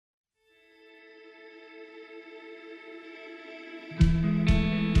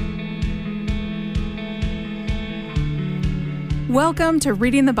Welcome to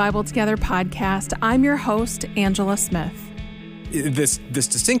Reading the Bible Together podcast. I'm your host, Angela Smith. This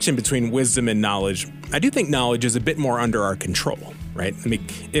distinction between wisdom and knowledge, I do think knowledge is a bit more under our control, right? I mean,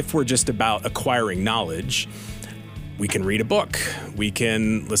 if we're just about acquiring knowledge, we can read a book, we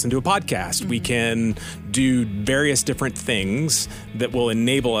can listen to a podcast, we can do various different things that will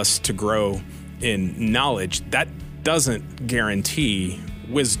enable us to grow in knowledge. That doesn't guarantee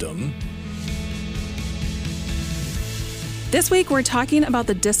wisdom. This week, we're talking about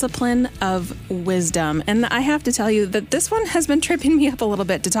the discipline of wisdom. And I have to tell you that this one has been tripping me up a little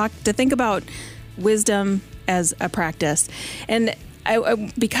bit to think about wisdom as a practice. And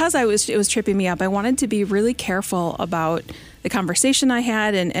because it was tripping me up, I wanted to be really careful about the conversation I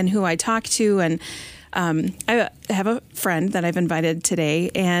had and who I talked to. And I have a friend that I've invited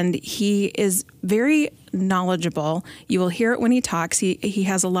today, and he is very knowledgeable. You will hear it when he talks. He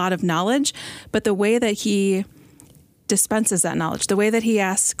has a lot of knowledge, but the way that he dispenses that knowledge, the way that he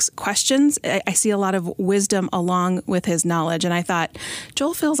asks questions, I see a lot of wisdom along with his knowledge. And I thought,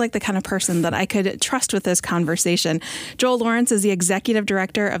 Joel feels like the kind of person that I could trust with this conversation. Joel Lawrence is the executive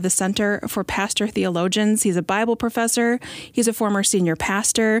director of the Center for Pastor Theologians. He's a Bible professor. He's a former senior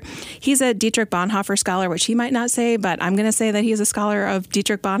pastor. He's a Dietrich Bonhoeffer scholar, which he might not say, but I'm going to say that he's a scholar of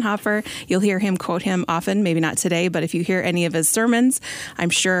Dietrich Bonhoeffer. You'll hear him quote him often, maybe not today, but if you hear any of his sermons, I'm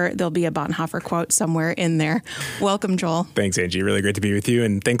sure there'll be a Bonhoeffer quote somewhere in there. Welcome, Joel. Thanks, Angie. Really great to be with you.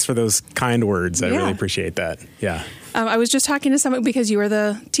 And thanks for those kind words. I really appreciate that. Yeah. I was just talking to someone because you were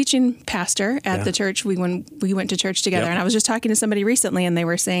the teaching pastor at the church when we went to church together. And I was just talking to somebody recently and they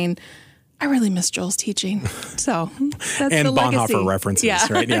were saying, I really miss Joel's teaching. So that's and the legacy. Bonhoeffer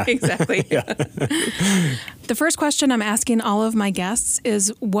references, right? Yeah, exactly. The first question I'm asking all of my guests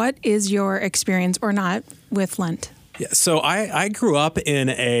is, what is your experience or not with Lent? Yeah. So I grew up in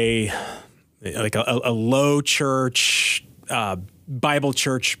a low church, Bible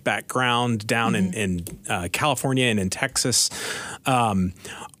church background down in California and in Texas.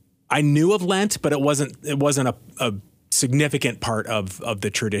 I knew of Lent, but it wasn't a significant part of the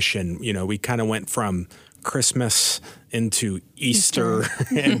tradition. You know, we kind of went from Christmas into Easter.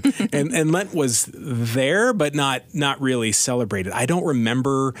 and Lent was there, but not really celebrated. I don't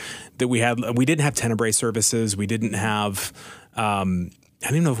remember that we didn't have Tenebrae services. We didn't have, I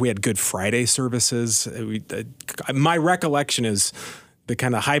don't even know if we had Good Friday services. My recollection is the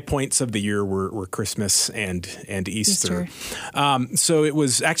kind of high points of the year were Christmas and Easter. So it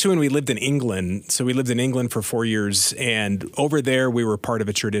was actually when we lived in England. So we lived in England for 4 years, and over there we were part of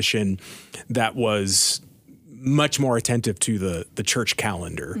a tradition that was much more attentive to the church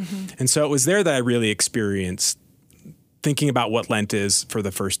calendar. And so it was there that I really experienced thinking about what Lent is for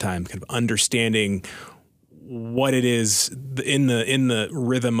the first time, kind of understanding what it is in the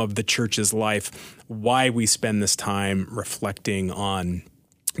rhythm of the church's life, why we spend this time reflecting on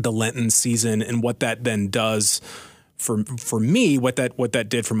the Lenten season, and what that then does for me, what that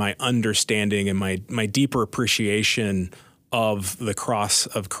did for my understanding and my deeper appreciation of the cross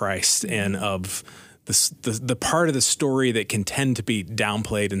of Christ and of the part of the story that can tend to be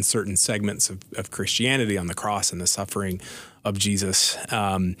downplayed in certain segments of Christianity on the cross and the suffering of Jesus.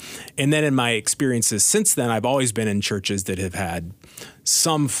 And then in my experiences since then, I've always been in churches that have had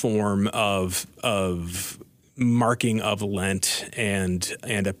some form of marking of Lent and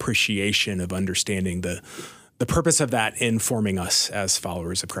appreciation of understanding the purpose of that informing us as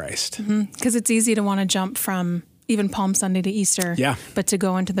followers of Christ. Because it's easy to want to jump from even Palm Sunday to Easter, but to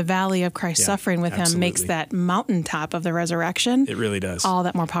go into the valley of Christ's suffering with him makes that mountaintop of the resurrection. It really does. All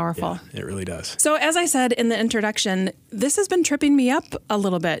that more powerful. Yeah, it really does. So as I said in the introduction, this has been tripping me up a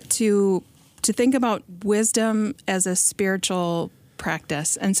little bit to think about wisdom as a spiritual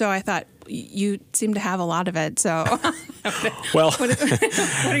practice. And so I thought, you seem to have a lot of it. So, well,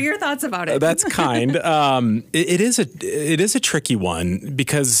 what are your thoughts about it? That's kind. It is a tricky one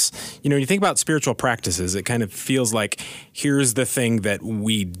because, when you think about spiritual practices, it kind of feels like here's the thing that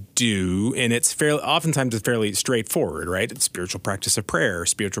we do, and oftentimes it's fairly straightforward, right? It's spiritual practice of prayer,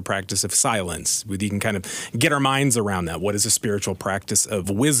 spiritual practice of silence. You can kind of get our minds around that. What is a spiritual practice of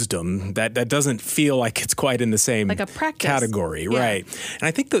wisdom? That doesn't feel like it's quite in the same like a practice category, right? And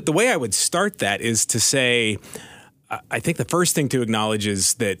I think that the way I would start that is to say, I think the first thing to acknowledge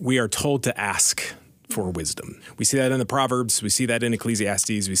is that we are told to ask for wisdom. We see that in the Proverbs. We see that in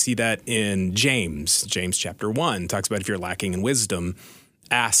Ecclesiastes. We see that in James. James chapter 1 talks about if you're lacking in wisdom,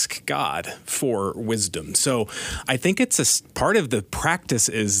 ask God for wisdom. So I think it's a part of the practice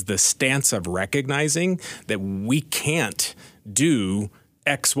is the stance of recognizing that we can't do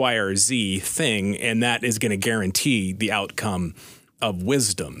X, Y, or Z thing, and that is going to guarantee the outcome of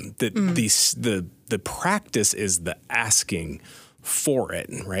wisdom. That the practice is the asking for it,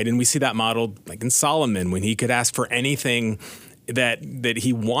 right? And we see that modeled like in Solomon when he could ask for anything that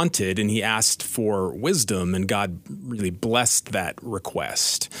he wanted, and he asked for wisdom, and God really blessed that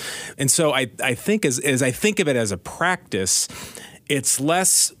request. And so I think as I think of it as a practice, it's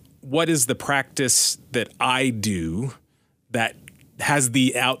less what is the practice that I do that has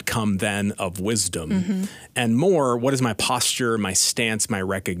the outcome then of wisdom, and more what is my posture, my stance, my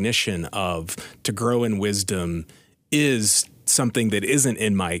recognition of to grow in wisdom is something that isn't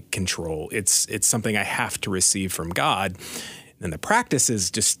in my control. It's something I have to receive from God. And the practice is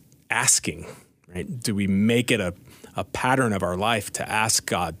just asking, right? Do we make it a pattern of our life to ask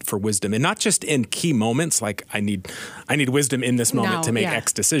God for wisdom, and not just in key moments like I need wisdom in this moment to make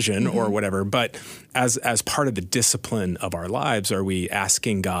X decision or whatever, but as part of the discipline of our lives, are we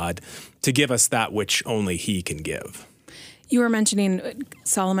asking God to give us that which only He can give? You were mentioning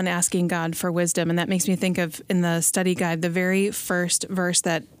Solomon asking God for wisdom, and that makes me think of, in the study guide, the very first verse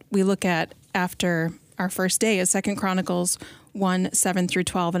that we look at after our first day is 2 Chronicles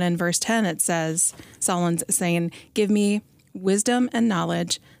 1:7-12. And in verse 10, it says, Solomon's saying, "Give me wisdom and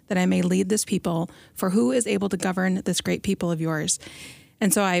knowledge that I may lead this people, for who is able to govern this great people of yours?"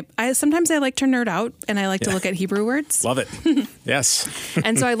 And so I sometimes I like to nerd out, and I like to look at Hebrew words. Love it. Yes.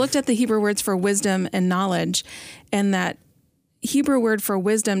 And so I looked at the Hebrew words for wisdom and knowledge, and that Hebrew word for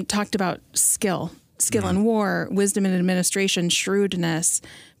wisdom talked about skill in war, wisdom in administration, shrewdness,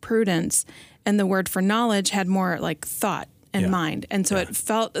 prudence. And the word for knowledge had more like thought and mind. And so it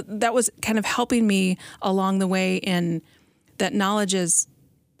felt that was kind of helping me along the way in that knowledge is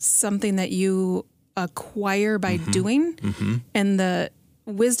something that you acquire by doing. And the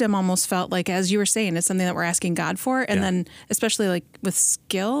wisdom almost felt like, as you were saying, it's something that we're asking God for. And then especially like with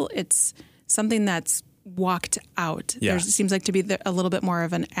skill, it's something that's walked out. There seems like to be a little bit more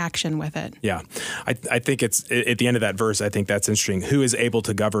of an action with it. Yeah. I think it's at the end of that verse, I think that's interesting. Who is able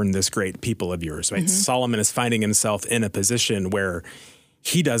to govern this great people of yours, right? Solomon is finding himself in a position where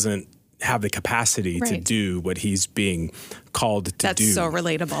he doesn't have the capacity to do what he's being called to do. That's so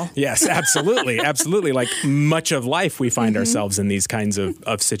relatable. Yes, absolutely. Absolutely. Like much of life, we find ourselves in these kinds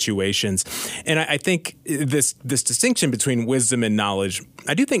of situations. And I think this distinction between wisdom and knowledge,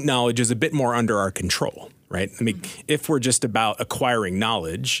 I do think knowledge is a bit more under our control, right? I mean, if we're just about acquiring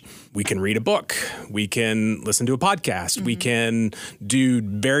knowledge, we can read a book, we can listen to a podcast, we can do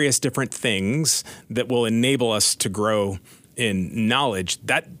various different things that will enable us to grow in knowledge.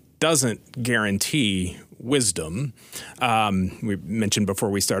 That doesn't guarantee wisdom. We mentioned before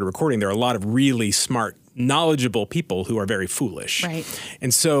we started recording, there are a lot of really smart, knowledgeable people who are very foolish. Right.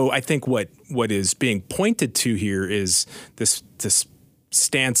 And so I think what is being pointed to here is this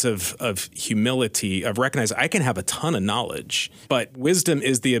stance of humility, of recognizing I can have a ton of knowledge, but wisdom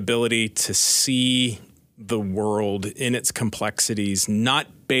is the ability to see the world in its complexities, not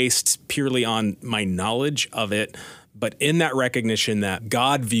based purely on my knowledge of it, but in that recognition that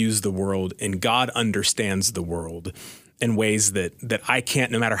God views the world and God understands the world in ways that I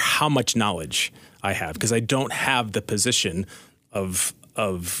can't, no matter how much knowledge I have, because I don't have the position of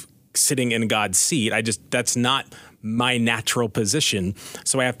sitting in God's seat. That's not my natural position.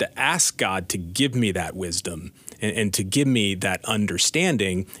 So I have to ask God to give me that wisdom and to give me that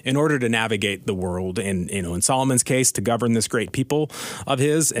understanding in order to navigate the world. And, in Solomon's case, to govern this great people of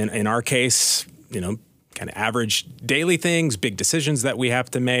his, and in our case, kind of average daily things, big decisions that we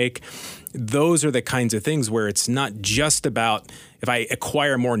have to make. Those are the kinds of things where it's not just about if I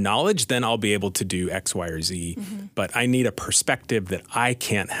acquire more knowledge, then I'll be able to do X, Y, or Z. But I need a perspective that I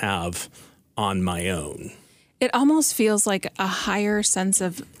can't have on my own. It almost feels like a higher sense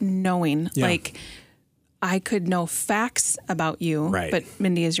of knowing. Yeah. Like I could know facts about you, but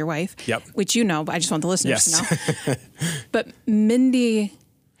Mindy is your wife, which but I just want the listeners to know. But Mindy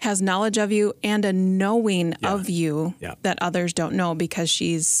has knowledge of you and a knowing of you that others don't know because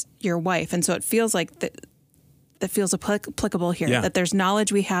she's your wife. And so it feels like that feels applicable here, that there's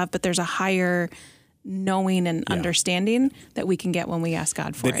knowledge we have, but there's a higher knowing and understanding that we can get when we ask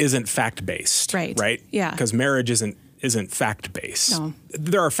God for it. That isn't fact-based, right? Yeah. Because marriage isn't fact-based. No.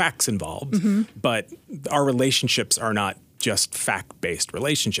 There are facts involved, but our relationships are not just fact-based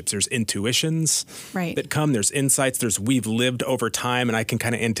relationships. There's intuitions that come. There's insights. We've lived over time, and I can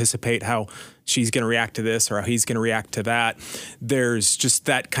kind of anticipate how she's going to react to this or how he's going to react to that. There's just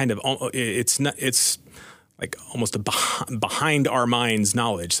that kind of. It's like almost a behind our minds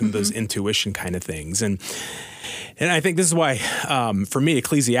knowledge. Some of those intuition kind of things, and I think this is why, for me,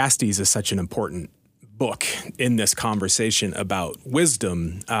 Ecclesiastes is such an important book in this conversation about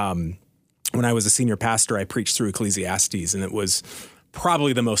wisdom. when I was a senior pastor, I preached through Ecclesiastes, and it was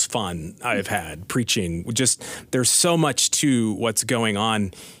probably the most fun I've had preaching. Just there's so much to what's going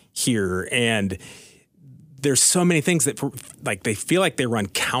on here, and there's so many things that like they feel like they run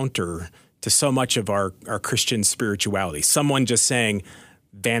counter to so much of our Christian spirituality. Someone just saying,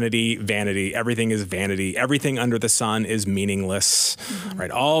 vanity, vanity, everything is vanity, everything under the sun is meaningless, right?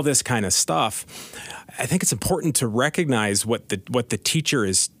 All this kind of stuff. I think it's important to recognize what the teacher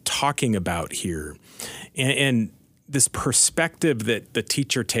is talking about here. And this perspective that the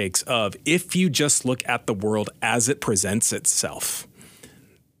teacher takes of, if you just look at the world as it presents itself,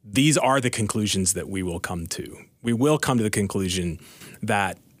 these are the conclusions that we will come to. We will come to the conclusion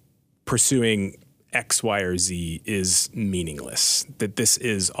that pursuing X, Y, or Z is meaningless, that this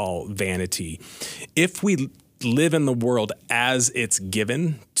is all vanity. If we live in the world as it's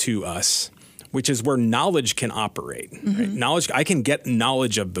given to us, which is where knowledge can operate. Right? Knowledge, I can get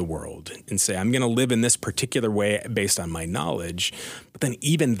knowledge of the world and say, I'm going to live in this particular way based on my knowledge. But then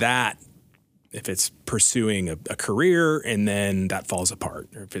even that, if it's pursuing a career and then that falls apart,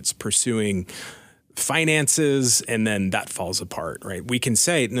 or if it's pursuing finances and then that falls apart, right? We can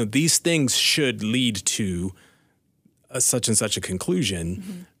say, no, these things should lead to such and such a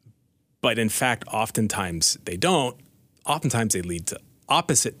conclusion. But in fact, oftentimes they don't. Oftentimes they lead to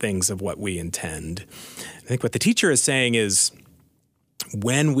opposite things of what we intend. I think what the teacher is saying is,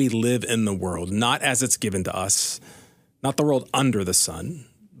 when we live in the world, not as it's given to us, not the world under the sun,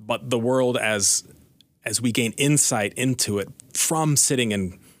 but the world as we gain insight into it from sitting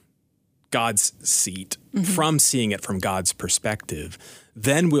in God's seat, from seeing it from God's perspective,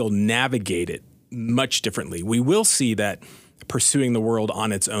 then we'll navigate it much differently. We will see that pursuing the world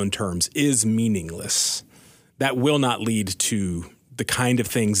on its own terms is meaningless. That will not lead to the kind of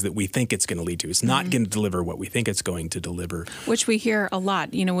things that we think it's going to lead to. It's not going to deliver what we think it's going to deliver. Which we hear a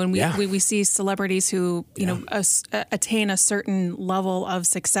lot, when we see celebrities who, attain a certain level of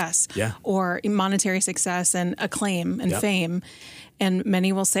success or monetary success and acclaim and fame. And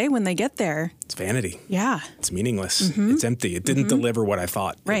many will say when they get there, it's vanity. Yeah. It's meaningless. It's empty. It didn't deliver what I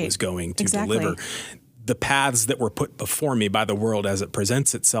thought it was going to deliver. The paths that were put before me by the world as it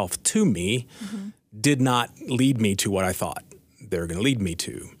presents itself to me did not lead me to what I thought they were going to lead me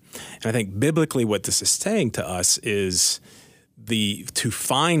to. And I think biblically what this is saying to us is to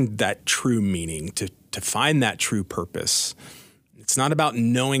find that true meaning, to find that true purpose. It's not about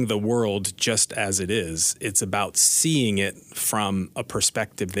knowing the world just as it is. It's about seeing it from a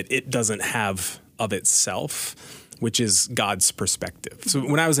perspective that it doesn't have of itself, which is God's perspective. So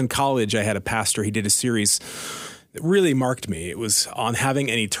when I was in college, I had a pastor. He did a series that really marked me. It was on having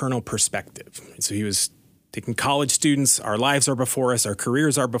an eternal perspective. So he was taking college students. Our lives are before us. Our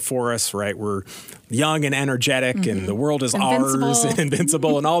careers are before us, right? We're young and energetic, and the world is ours and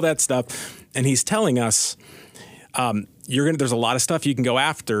invincible and all that stuff. And he's telling us, there's a lot of stuff you can go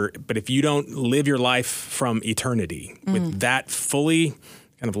after, but if you don't live your life from eternity with that fully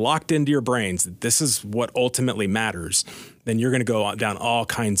kind of locked into your brains, that this is what ultimately matters, then you're going to go down all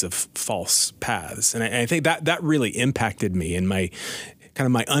kinds of false paths. And I think that really impacted me, and my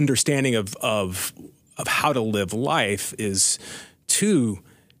understanding of how to live life is to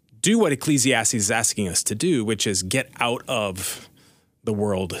do what Ecclesiastes is asking us to do, which is get out of the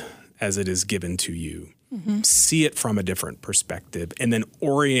world as it is given to you. See it from a different perspective, and then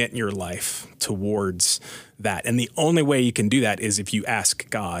orient your life towards that. And the only way you can do that is if you ask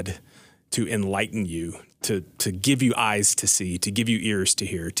God to enlighten you, to give you eyes to see, to give you ears to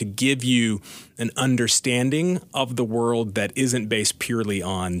hear, to give you an understanding of the world that isn't based purely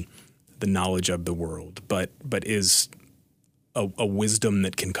on the knowledge of the world, but is a wisdom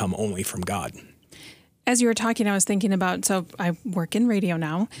that can come only from God. As you were talking, I was thinking about, so I work in radio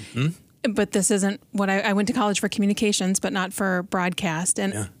now. But this isn't what I went to college for communications, but not for broadcast.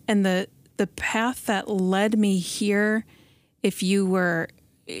 And the path that led me here, if you were,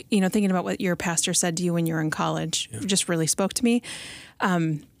 thinking about what your pastor said to you when you were in college, just really spoke to me.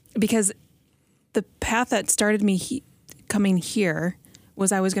 Because the path that started me coming here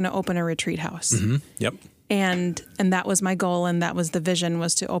was I was going to open a retreat house. And that was my goal, and that was the vision,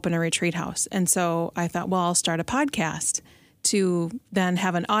 was to open a retreat house. And so I thought, well, I'll start a podcast to then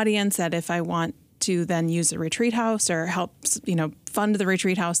have an audience that if I want to then use the retreat house or help, fund the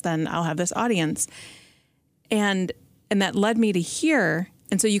retreat house, then I'll have this audience. And that led me to here.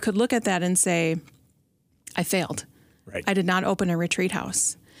 And so you could look at that and say, I failed. Right. I did not open a retreat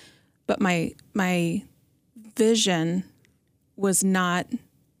house. But my vision was not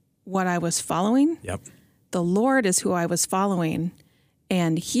what I was following. The Lord is who I was following,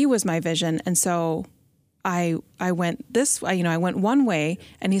 and He was my vision. And so I went I went one way,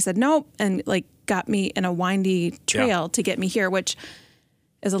 and he said, nope. And like got me in a windy trail to get me here, which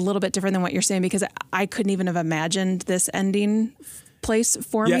is a little bit different than what you're saying, because I couldn't even have imagined this ending place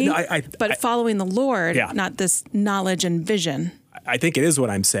for me. No, but following the Lord, not this knowledge and vision. I think it is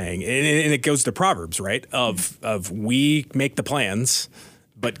what I'm saying. And it goes to Proverbs, right? Of we make the plans,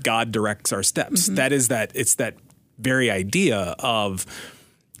 but God directs our steps. Mm-hmm. It's that very idea of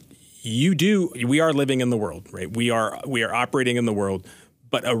we are living in the world, right? We are operating in the world,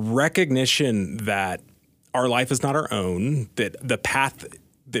 but a recognition that our life is not our own, that the path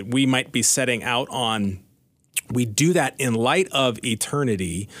that we might be setting out on, we do that in light of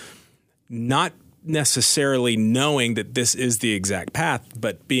eternity, not necessarily knowing that this is the exact path,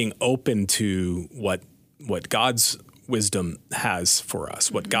 but being open to what God's wisdom has for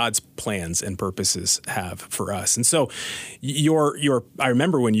us, what God's plans and purposes have for us. And so I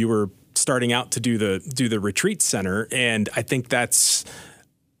remember when you were starting out to do the retreat center, and I think that's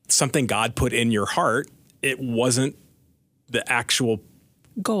something God put in your heart. It wasn't the actual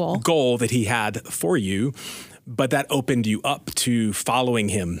goal that he had for you, but that opened you up to following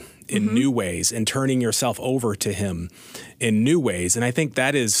him in new ways and turning yourself over to him in new ways. And I think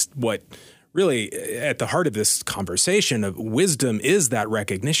that is what really at the heart of this conversation of wisdom is, that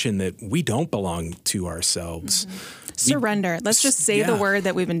recognition that we don't belong to ourselves. Surrender. Let's just say the word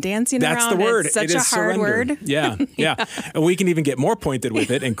that we've been dancing around. That's the word. It's such a hard word. Yeah. And we can even get more pointed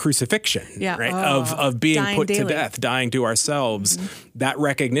with it in crucifixion, right? Of being put to death, dying to ourselves. That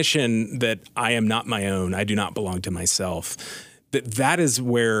recognition that I am not my own. I do not belong to myself. That is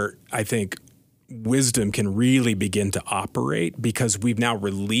where I think wisdom can really begin to operate, because we've now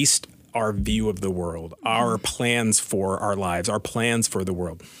released our view of the world, our plans for our lives, our plans for the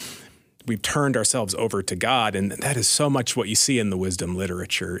world. We've turned ourselves over to God, and that is so much what you see in the wisdom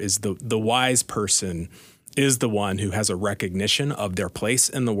literature. Is the wise person is the one who has a recognition of their place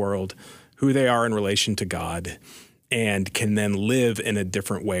in the world, who they are in relation to God, and can then live in a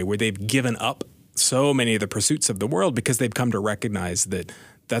different way, where they've given up so many of the pursuits of the world because they've come to recognize that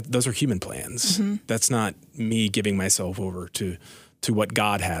those are human plans. That's not me giving myself over to what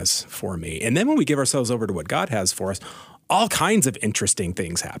God has for me. And then when we give ourselves over to what God has for us, all kinds of interesting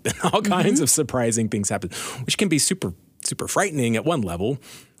things happen, all kinds of surprising things happen, which can be super, super frightening at one level,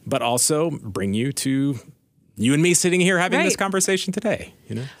 but also bring you to you and me sitting here having this conversation today.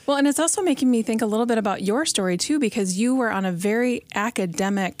 Well, and it's also making me think a little bit about your story too, because you were on a very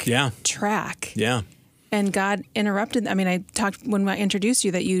academic track. Yeah. And God interrupted. I mean, I talked when I introduced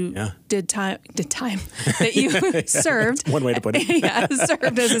you that you did time that you served. One way to put it.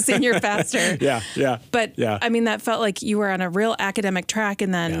 Served as a senior pastor. Yeah. But I mean, that felt like you were on a real academic track,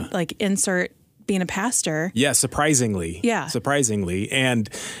 and then like insert being a pastor. Yeah, surprisingly. Yeah. Surprisingly. And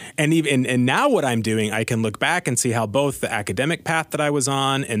now what I'm doing, I can look back and see how both the academic path that I was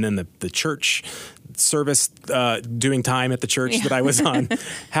on and then the church service, doing time at the church that I was on,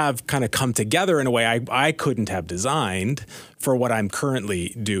 have kind of come together in a way I couldn't have designed for what I'm currently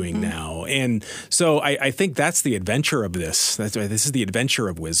doing now. And so I think that's the adventure of this. This is the adventure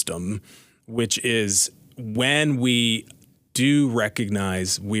of wisdom, which is when we do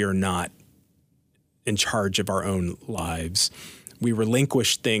recognize we are not in charge of our own lives, we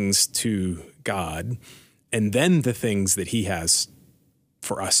relinquish things to God, and then the things that he has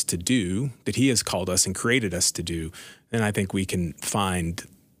for us to do, that he has called us and created us to do, then I think we can find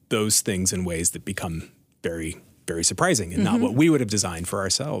those things in ways that become very, very surprising and not what we would have designed for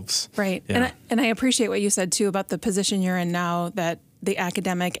ourselves. Right. Yeah. And I appreciate what you said too about the position you're in now, that the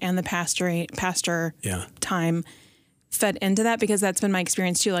academic and the pastor time fed into that, because that's been my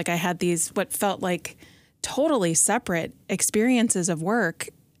experience too. Like I had these what felt like totally separate experiences of work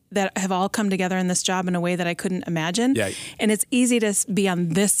that have all come together in this job in a way that I couldn't imagine. Yeah. And it's easy to be on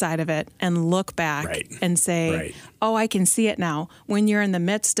this side of it and look back and say, oh, I can see it now. When you're in the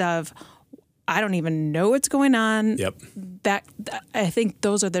midst of, I don't even know what's going on. That I think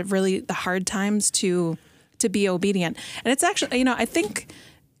those are the hard times to be obedient. And it's actually, I think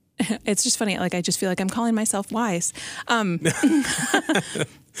it's just funny. Like, I just feel like I'm calling myself wise. But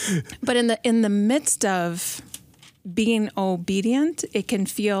in the midst of being obedient, it can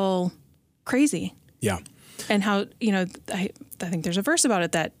feel crazy. Yeah. And how, I think there's a verse about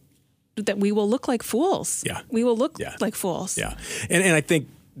it that we will look like fools. Yeah. We will look like fools. Yeah. And I think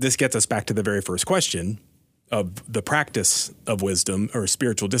this gets us back to the very first question of the practice of wisdom, or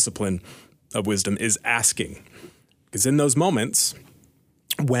spiritual discipline of wisdom, is asking. Because in those moments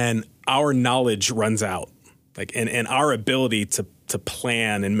when our knowledge runs out like and our ability to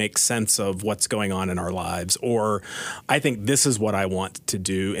plan and make sense of what's going on in our lives. Or I think this is what I want to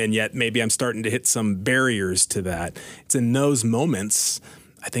do, and yet maybe I'm starting to hit some barriers to that. It's in those moments,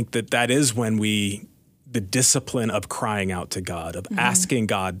 I think that is when the discipline of crying out to God, of asking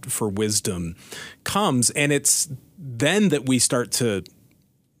God for wisdom comes. And it's then that we start to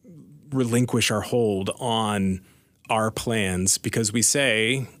relinquish our hold on our plans, because we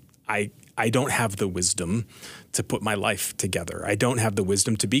say, I don't have the wisdom to put my life together. I don't have the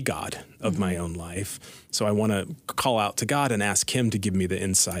wisdom to be God of my own life. So I want to call out to God and ask him to give me the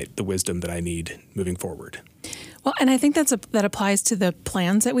insight, the wisdom that I need moving forward. Well, and I think that applies to the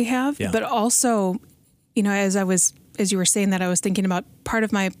plans that we have, but also, as you were saying that, I was thinking about part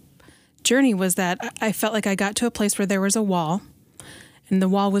of my journey was that I felt like I got to a place where there was a wall, and the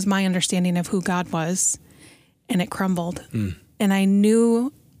wall was my understanding of who God was, and it crumbled. And I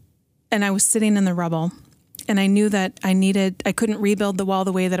knew, and I was sitting in the rubble, and I knew that I couldn't rebuild the wall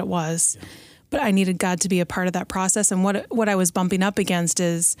the way that it was, but I needed God to be a part of that process. And what I was bumping up against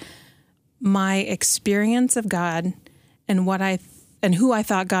is my experience of God and who I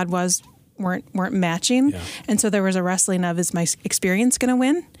thought God was weren't matching. Yeah. And so there was a wrestling of, is my experience going to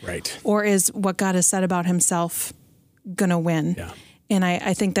win? Right. Or is what God has said about himself going to win? Yeah. And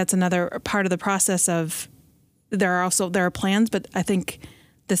I think that's another part of the process of, there are plans, but I think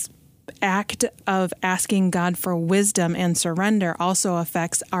this act of asking God for wisdom and surrender also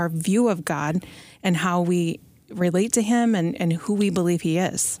affects our view of God and how we relate to him and who we believe he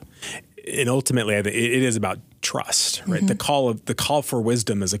is. And ultimately, it is about trust, right? The call for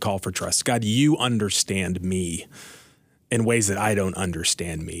wisdom is a call for trust. God, you understand me in ways that I don't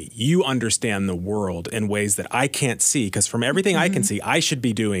understand me. You understand the world in ways that I can't see, because from everything I can see, I should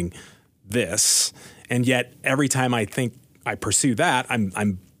be doing this. And yet every time I think I pursue that,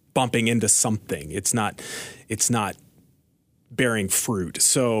 I'm bumping into something. It's not bearing fruit.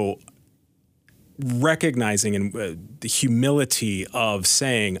 So recognizing the humility of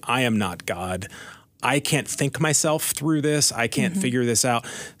saying, I am not God. I can't think myself through this. I can't figure this out.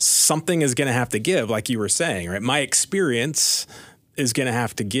 Something is going to have to give, like you were saying, right? My experience is going to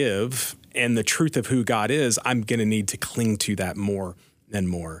have to give, and the truth of who God is, I'm going to need to cling to that more and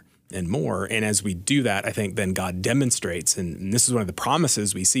more and more. And as we do that, I think then God demonstrates, and this is one of the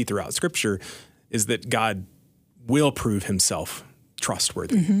promises we see throughout Scripture, is that God will prove himself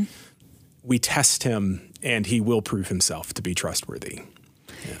trustworthy. We test him, and he will prove himself to be trustworthy.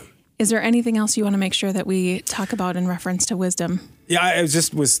 Yeah. Is there anything else you want to make sure that we talk about in reference to wisdom? Yeah, I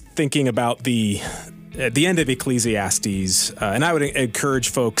was thinking about at the end of Ecclesiastes, and I would encourage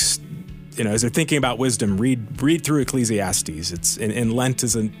folks, as they're thinking about wisdom, read through Ecclesiastes. It's in Lent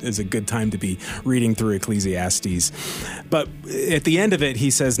is a good time to be reading through Ecclesiastes. But at the end of it, he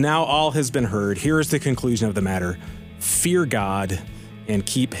says, "Now all has been heard. Here is the conclusion of the matter: fear God and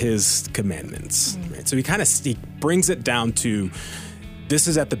keep his commandments." Right? So he brings it down to, this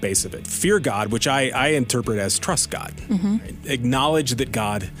is at the base of it. Fear God, which I interpret as trust God. Right? Acknowledge that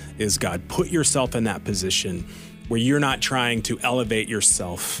God is God. Put yourself in that position where you're not trying to elevate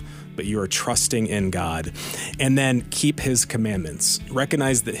yourself, but you are trusting in God. And then keep his commandments.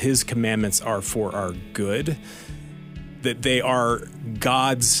 Recognize that his commandments are for our good, that they are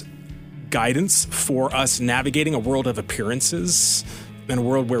God's guidance for us navigating a world of appearances, in a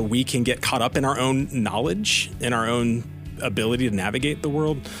world where we can get caught up in our own knowledge, in our own ability to navigate the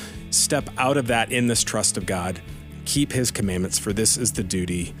world. Step out of that in this trust of God. Keep his commandments, for this is the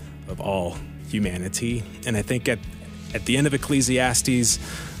duty of all humanity. And I think at the end of Ecclesiastes,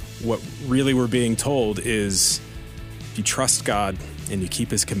 what really we're being told is, if you trust God and you keep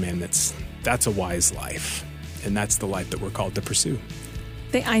his commandments, that's a wise life. And that's the life that we're called to pursue.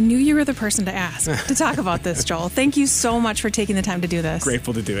 I knew you were the person to ask to talk about this, Joel. Thank you so much for taking the time to do this.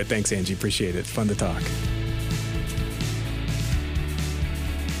 Grateful to do it. Thanks, Angie. Appreciate it. It's fun to talk.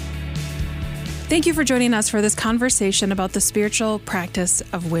 Thank you for joining us for this conversation about the spiritual practice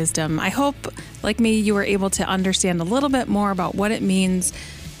of wisdom. I hope, like me, you were able to understand a little bit more about what it means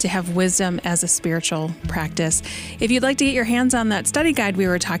to have wisdom as a spiritual practice. If you'd like to get your hands on that study guide we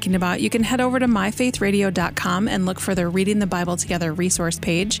were talking about, you can head over to myfaithradio.com and look for the Reading the Bible Together resource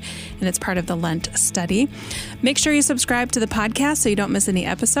page, and it's part of the Lent study. Make sure you subscribe to the podcast so you don't miss any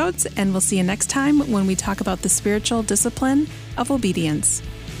episodes, and we'll see you next time when we talk about the spiritual discipline of obedience.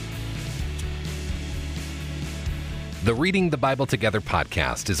 The Reading the Bible Together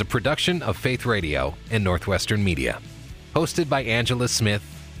podcast is a production of Faith Radio and Northwestern Media. Hosted by Angela Smith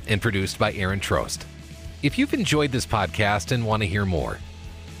and produced by Aaron Trost. If you've enjoyed this podcast and want to hear more,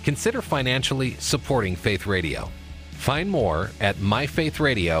 consider financially supporting Faith Radio. Find more at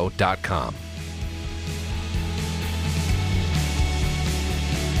myfaithradio.com.